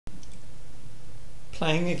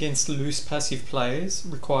Playing against loose passive players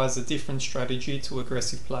requires a different strategy to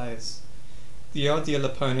aggressive players. The ideal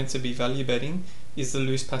opponent to be value betting is the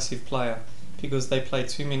loose passive player because they play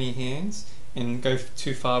too many hands and go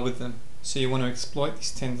too far with them. So you want to exploit this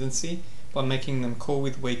tendency by making them call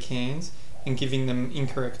with weak hands and giving them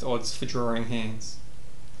incorrect odds for drawing hands.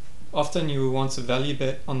 Often you will want to value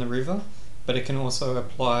bet on the river, but it can also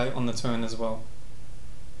apply on the turn as well.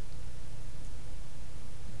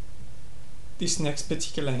 This next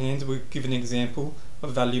particular hand will give an example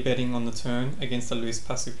of value betting on the turn against a loose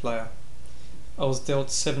passive player. I was dealt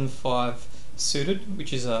 7-5 suited,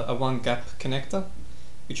 which is a one gap connector,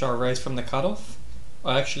 which I raised from the cutoff.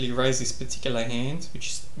 I actually raised this particular hand,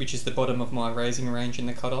 which is the bottom of my raising range in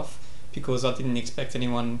the cutoff, because I didn't expect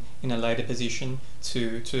anyone in a later position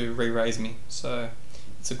to re-raise me, so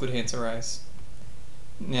it's a good hand to raise.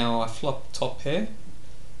 Now I flop top pair.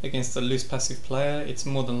 Against a loose passive player, it's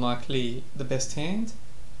more than likely the best hand.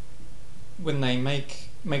 When they make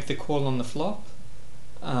the call on the flop,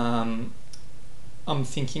 I'm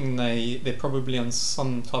thinking they're probably on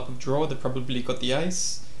some type of draw. They probably got the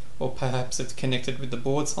ace, or perhaps it's connected with the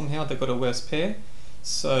board somehow. They've got a worse pair,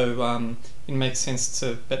 so it makes sense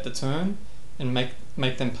to bet the turn and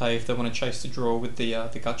make them pay if they want to chase the draw with the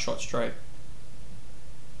gut shot straight.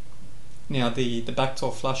 Now the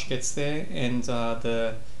backdoor flush gets there and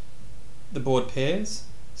the board pairs,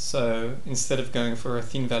 so instead of going for a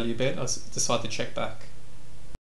thin value bet, I decide to check back.